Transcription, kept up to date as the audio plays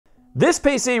This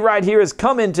PC right here has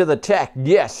come into the Tech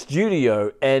Yes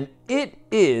studio and it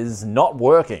is not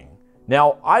working.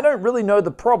 Now, I don't really know the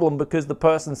problem because the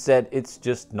person said it's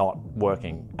just not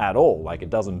working at all. Like, it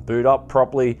doesn't boot up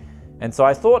properly. And so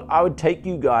I thought I would take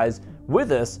you guys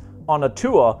with us on a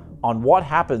tour on what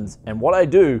happens and what I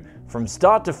do from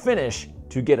start to finish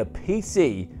to get a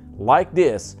PC like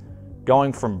this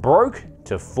going from broke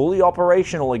to fully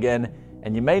operational again.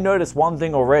 And you may notice one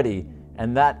thing already,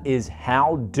 and that is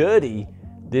how dirty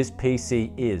this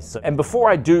PC is. And before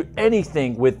I do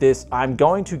anything with this, I'm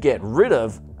going to get rid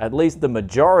of at least the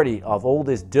majority of all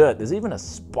this dirt. There's even a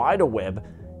spider web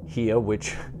here,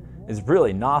 which is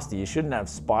really nasty. You shouldn't have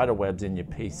spider webs in your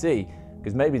PC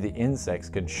because maybe the insects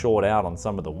can short out on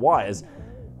some of the wires.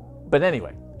 But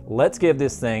anyway, let's give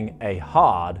this thing a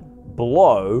hard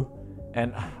blow,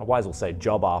 and I might as well say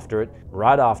job after it,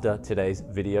 right after today's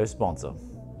video sponsor.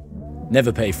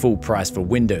 Never pay full price for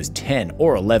Windows 10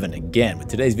 or 11 again. With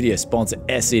today's video sponsor,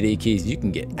 SCD Keys, you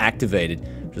can get activated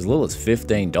for as little as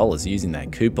 $15 using that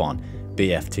coupon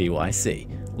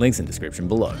BFTYC. Links in description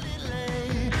below.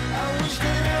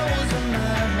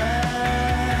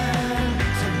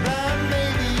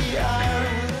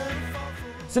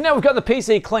 So now we've got the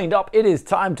PC cleaned up, it is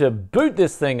time to boot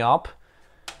this thing up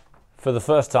for the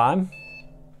first time.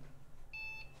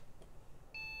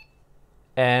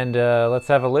 And let's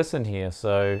have a listen here.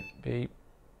 So beep,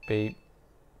 beep,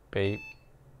 beep,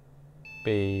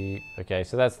 beep. Okay,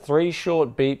 so that's 3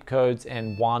 short beep codes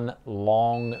and 1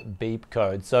 long beep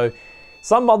code. So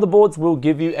some motherboards will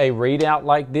give you a readout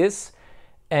like this,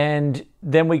 and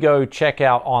then we go check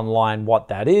out online what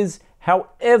that is.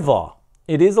 However,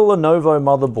 it is a Lenovo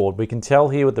motherboard. We can tell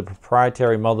here with the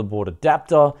proprietary motherboard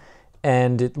adapter,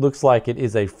 and it looks like it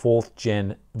is a 4th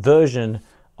gen version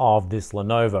of this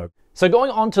Lenovo. So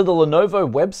going onto the Lenovo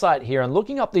website here and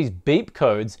looking up these beep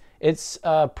codes, it's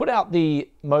put out the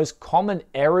most common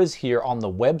errors here on the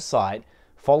website,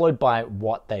 followed by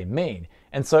what they mean.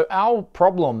 And so our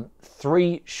problem,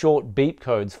 3 short beep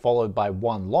codes followed by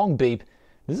 1 long beep,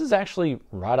 this is actually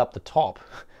right up the top.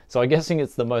 So I'm guessing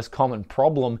it's the most common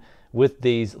problem with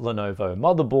these Lenovo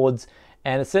motherboards.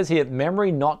 And it says here, memory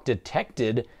not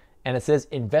detected, and it says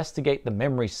investigate the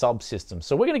memory subsystem.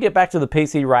 So we're gonna get back to the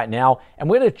PC right now, and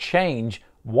we're gonna change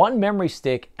 1 memory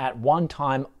stick at one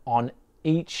time on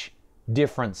each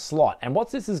different slot. And what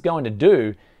this is going to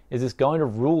do is it's going to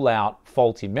rule out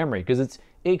faulty memory, because it's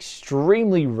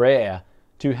extremely rare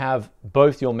to have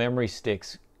both your memory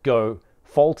sticks go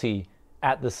faulty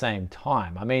at the same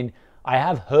time. I mean, I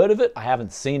have heard of it, I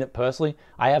haven't seen it personally.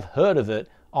 I have heard of it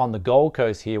on the Gold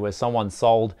Coast here where someone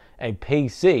sold a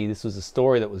PC. This was a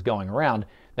story that was going around.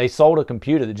 They sold a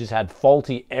computer that just had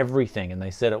faulty everything, and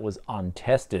they said it was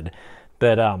untested.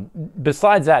 But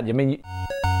besides that, I mean,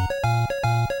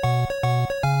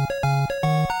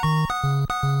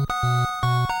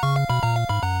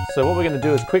 so what we're going to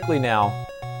do is quickly now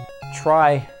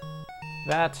try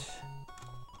that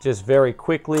just very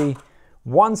quickly,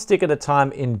 1 stick at a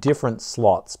time in different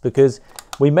slots, because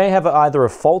we may have either a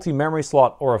faulty memory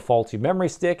slot or a faulty memory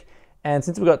stick. And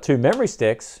since we've got 2 memory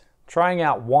sticks, trying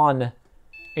out 1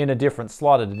 in a different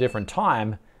slot at a different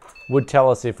time would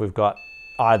tell us if we've got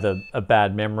either a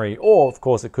bad memory, or of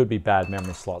course it could be bad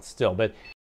memory slots still. But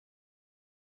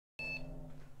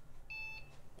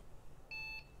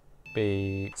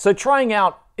so trying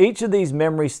out each of these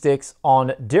memory sticks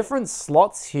on different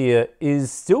slots here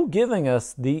is still giving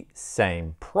us the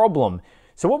same problem.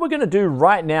 So what we're going to do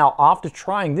right now after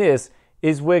trying this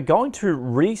is we're going to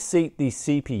reseat the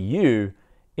CPU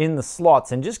in the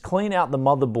slots and just clean out the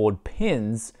motherboard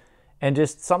pins, and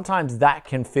just sometimes that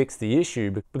can fix the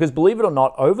issue, because believe it or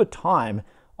not, over time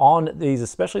on these,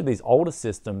 especially these older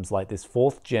systems like this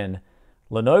 4th gen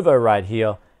Lenovo right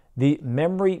here, the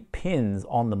memory pins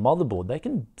on the motherboard, they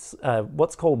can,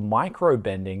 what's called micro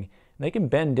bending, they can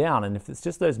bend down, and if it's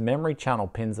just those memory channel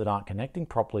pins that aren't connecting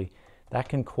properly, that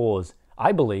can cause,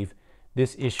 I believe,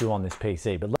 this issue on this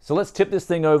PC. So let's tip this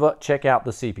thing over, check out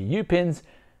the CPU pins,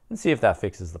 and see if that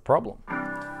fixes the problem.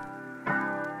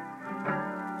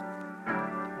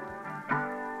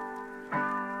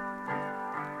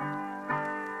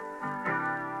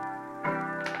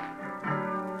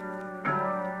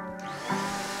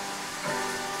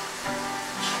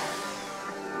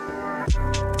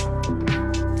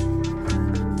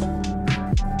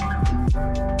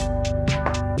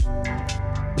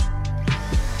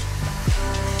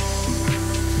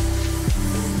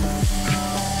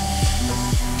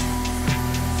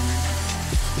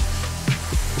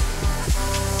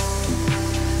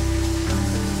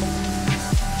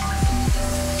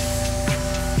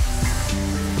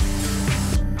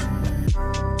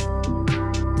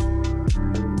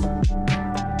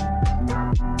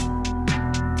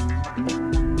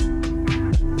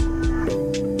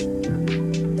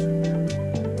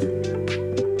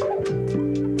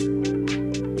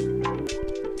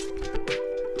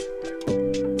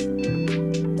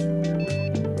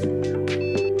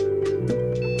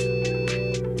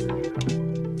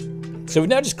 So we've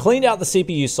now just cleaned out the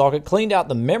CPU socket, cleaned out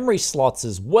the memory slots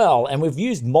as well, and we've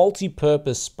used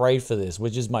multi-purpose spray for this,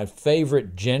 which is my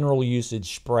favorite general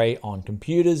usage spray on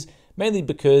computers, mainly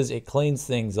because it cleans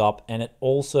things up and it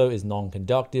also is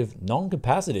non-conductive,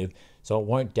 non-capacitive, so it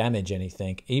won't damage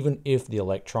anything, even if the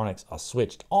electronics are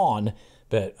switched on.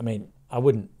 But I mean, I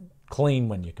wouldn't clean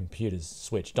when your computer's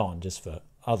switched on, just for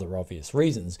other obvious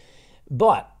reasons.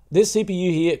 But this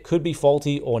CPU here could be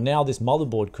faulty, or now this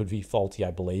motherboard could be faulty,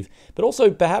 I believe. But also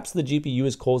perhaps the GPU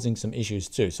is causing some issues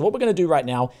too. So what we're going to do right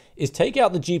now is take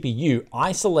out the GPU,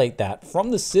 isolate that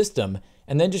from the system,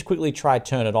 and then just quickly try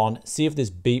turn it on, see if this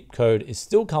beep code is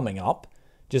still coming up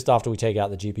just after we take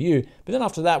out the GPU. But then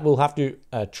after that, we'll have to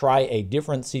try a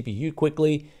different CPU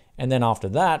quickly. And then after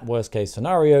that, worst case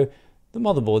scenario, the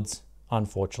motherboard's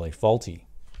unfortunately faulty.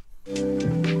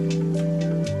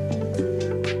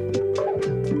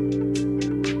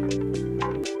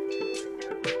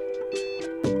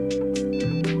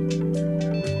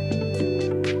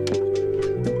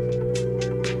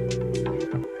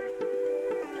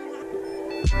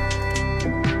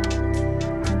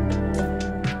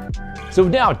 So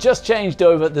we've now just changed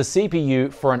over the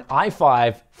CPU for an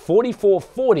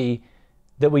i5-4440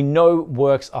 that we know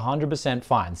works 100%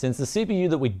 fine. Since the CPU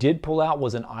that we did pull out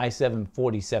was an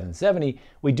i7-4770,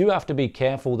 we do have to be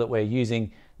careful that we're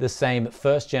using the same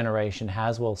first generation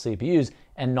Haswell CPUs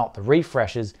and not the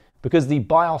refreshes, because the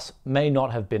BIOS may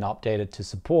not have been updated to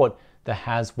support the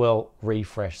Haswell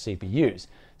refresh CPUs.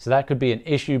 So that could be an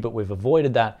issue, but we've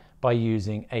avoided that by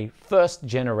using a first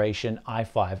generation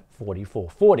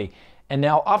i5-4440. And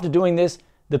now after doing this,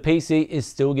 the PC is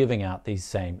still giving out these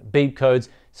same beep codes.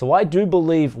 So I do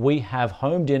believe we have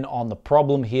homed in on the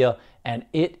problem here, and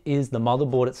it is the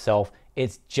motherboard itself.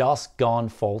 It's just gone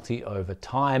faulty over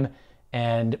time,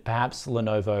 and perhaps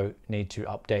Lenovo need to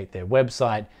update their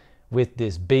website with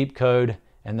this beep code,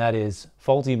 and that is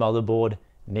faulty motherboard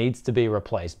needs to be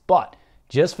replaced. But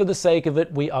just for the sake of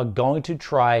it, we are going to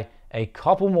try a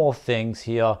couple more things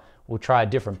here. We'll try a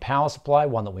different power supply,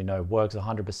 one that we know works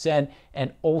 100%,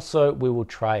 and also we will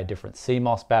try a different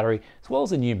CMOS battery, as well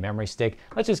as a new memory stick.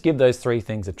 Let's just give those three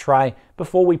things a try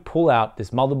before we pull out this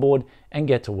motherboard and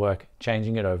get to work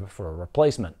changing it over for a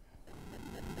replacement.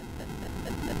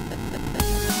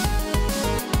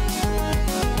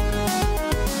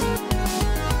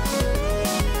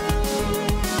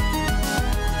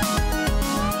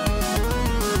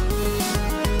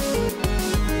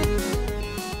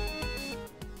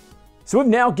 So we've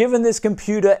now given this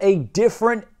computer a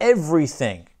different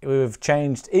everything. We've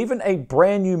changed even a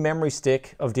brand new memory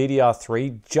stick of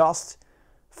DDR3 just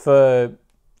for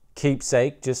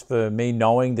keepsake, just for me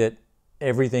knowing that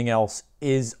everything else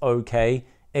is okay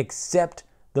except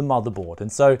the motherboard. And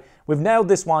so we've nailed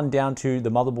this one down to the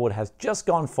motherboard has just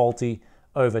gone faulty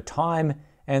over time.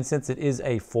 And since it is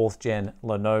a 4th gen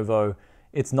Lenovo,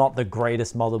 it's not the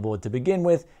greatest motherboard to begin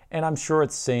with. And I'm sure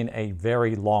it's seen a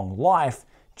very long life,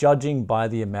 judging by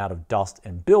the amount of dust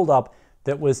and buildup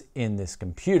that was in this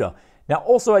computer. Now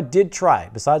also I did try,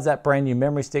 besides that brand new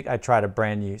memory stick, I tried a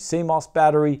brand new CMOS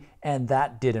battery and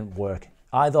that didn't work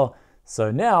either.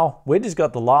 So now we just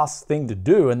got the last thing to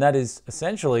do, and that is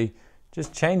essentially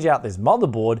just change out this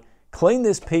motherboard, clean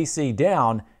this PC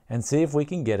down, and see if we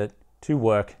can get it to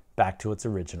work back to its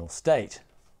original state.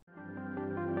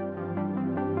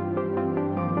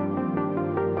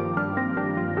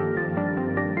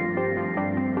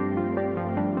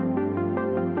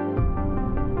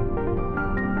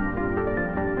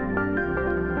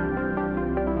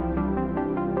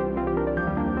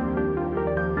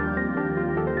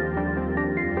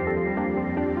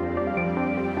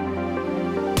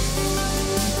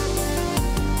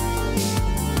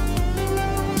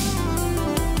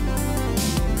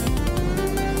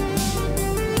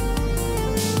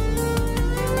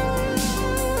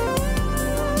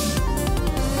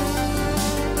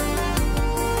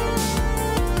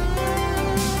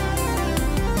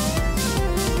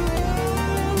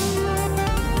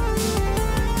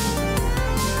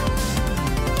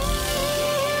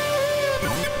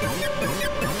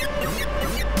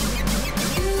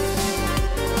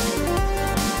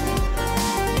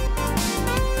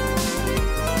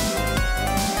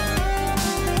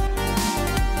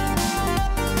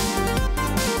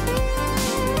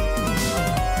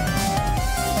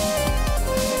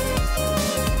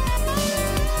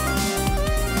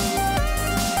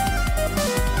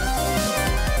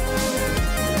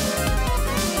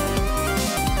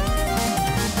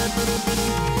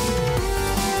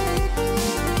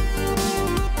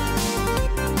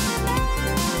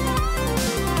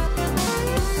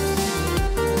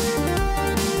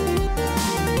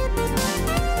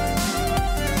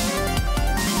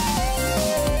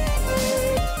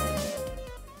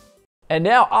 And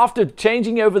now, after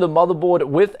changing over the motherboard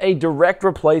with a direct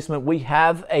replacement, we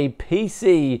have a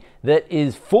PC that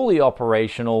is fully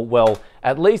operational. Well,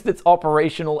 at least it's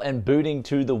operational and booting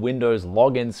to the Windows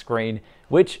login screen,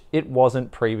 which it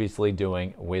wasn't previously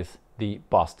doing with the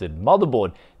busted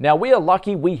motherboard. Now, we are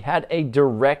lucky we had a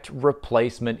direct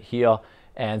replacement here,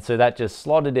 and so that just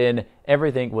slotted in.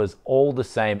 Everything was all the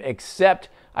same, except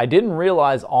I didn't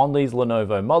realize on these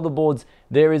Lenovo motherboards,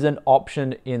 there is an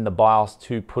option in the BIOS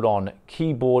to put on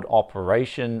keyboard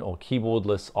operation or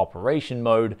keyboardless operation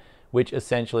mode, which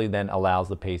essentially then allows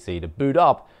the PC to boot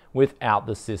up without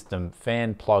the system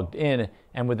fan plugged in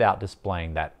and without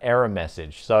displaying that error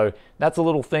message. So that's a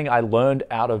little thing I learned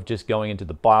out of just going into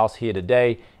the BIOS here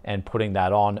today and putting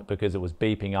that on, because it was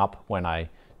beeping up when I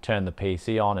turned the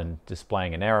PC on and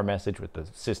displaying an error message with the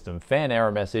system fan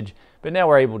error message. But now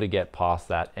we're able to get past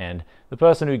that, and the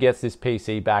person who gets this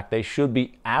PC back, they should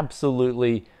be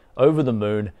absolutely over the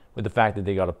moon with the fact that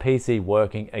they got a PC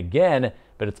working again,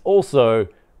 but it's also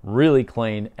really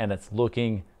clean and it's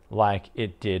looking like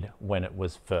it did when it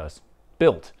was first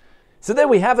built. So there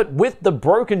we have it with the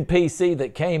broken PC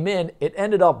that came in. It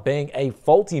ended up being a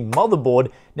faulty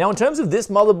motherboard. Now, in terms of this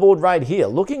motherboard right here,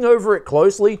 looking over it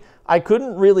closely, I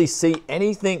couldn't really see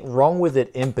anything wrong with it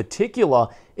in particular,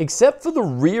 except for the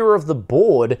rear of the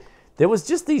board. There was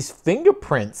just these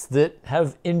fingerprints that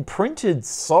have imprinted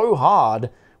so hard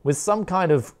with some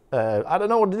kind of, I don't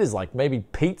know what it is, like maybe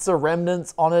pizza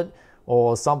remnants on it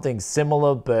or something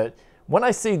similar. But when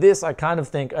I see this, I kind of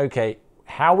think, okay,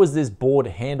 how was this board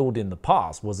handled in the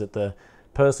past? Was it the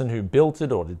person who built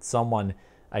it, or did someone,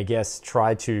 I guess,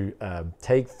 try to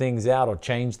take things out or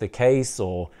change the case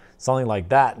or something like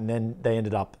that, and then they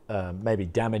ended up maybe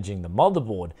damaging the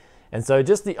motherboard? And so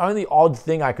just the only odd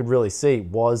thing I could really see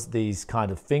was these kind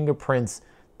of fingerprints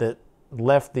that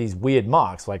left these weird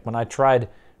marks. Like when I tried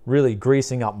really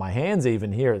greasing up my hands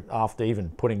even here after even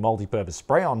putting multi-purpose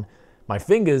spray on my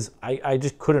fingers, I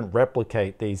just couldn't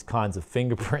replicate these kinds of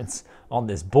fingerprints on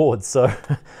this board. So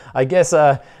I guess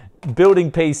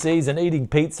building PCs and eating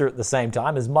pizza at the same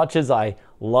time, as much as I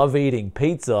love eating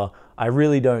pizza, I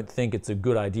really don't think it's a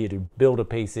good idea to build a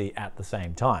PC at the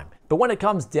same time. But when it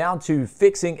comes down to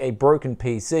fixing a broken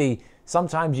PC,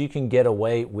 sometimes you can get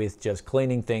away with just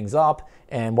cleaning things up.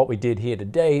 And what we did here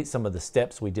today, some of the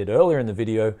steps we did earlier in the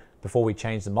video before we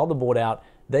changed the motherboard out,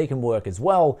 they can work as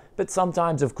well. But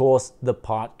sometimes, of course, the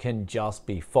part can just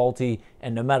be faulty,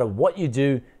 and no matter what you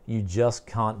do, you just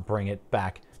can't bring it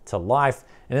back to life.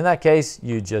 And in that case,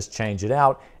 you just change it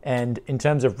out. And in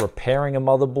terms of repairing a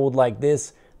motherboard like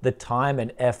this, the time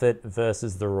and effort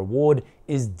versus the reward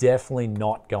is definitely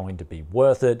not going to be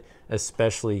worth it,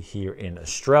 especially here in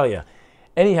Australia.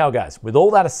 Anyhow, guys, with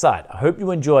all that aside, I hope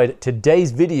you enjoyed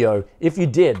today's video. If you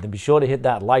did, then be sure to hit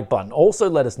that like button. Also,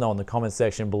 let us know in the comment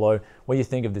section below what you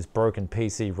think of this broken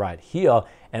PC right here.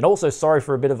 And also, sorry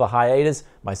for a bit of a hiatus.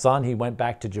 My son, he went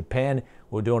back to Japan.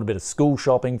 We're doing a bit of school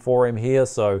shopping for him here,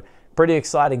 so pretty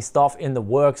exciting stuff in the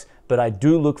works. But I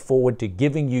do look forward to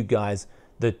giving you guys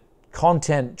the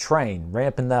content train,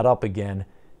 ramping that up again,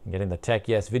 and getting the Tech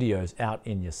Yes videos out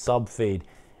in your sub feed.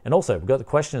 And also, we've got the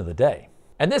question of the day.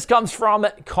 And this comes from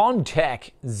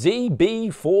Contech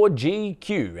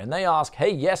ZB4GQ, and they ask, hey,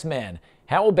 yes man,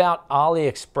 how about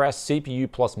AliExpress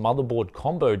CPU plus motherboard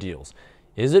combo deals?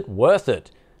 Is it worth it?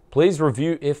 Please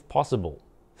review if possible.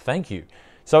 Thank you.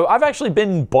 So I've actually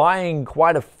been buying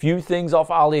quite a few things off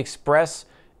AliExpress,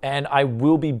 and I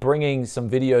will be bringing some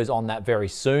videos on that very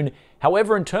soon.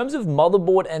 However, in terms of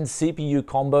motherboard and CPU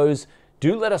combos,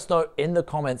 do let us know in the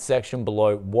comments section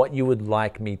below what you would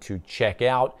like me to check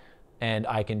out, and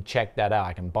I can check that out.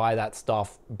 I can buy that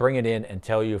stuff, bring it in, and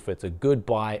tell you if it's a good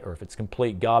buy or if it's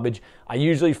complete garbage. I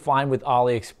usually find with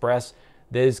AliExpress,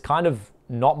 there's kind of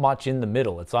not much in the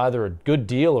middle. It's either a good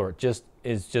deal or it just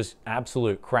is just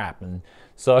absolute crap. And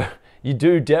so you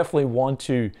do definitely want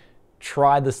to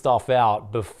try the stuff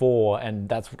out before,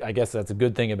 and I guess that's a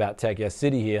good thing about Tech Yes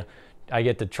City here. I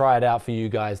get to try it out for you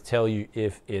guys, tell you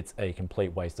if it's a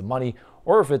complete waste of money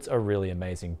or if it's a really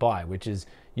amazing buy, which has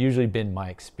usually been my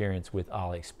experience with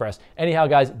AliExpress. Anyhow,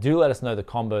 guys, do let us know the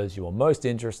combos you are most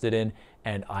interested in,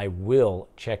 and I will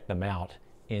check them out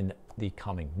in the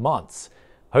coming months.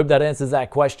 Hope that answers that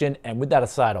question, and with that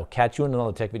aside, I'll catch you in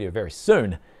another tech video very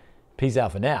soon. Peace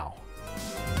out for now.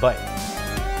 Bye.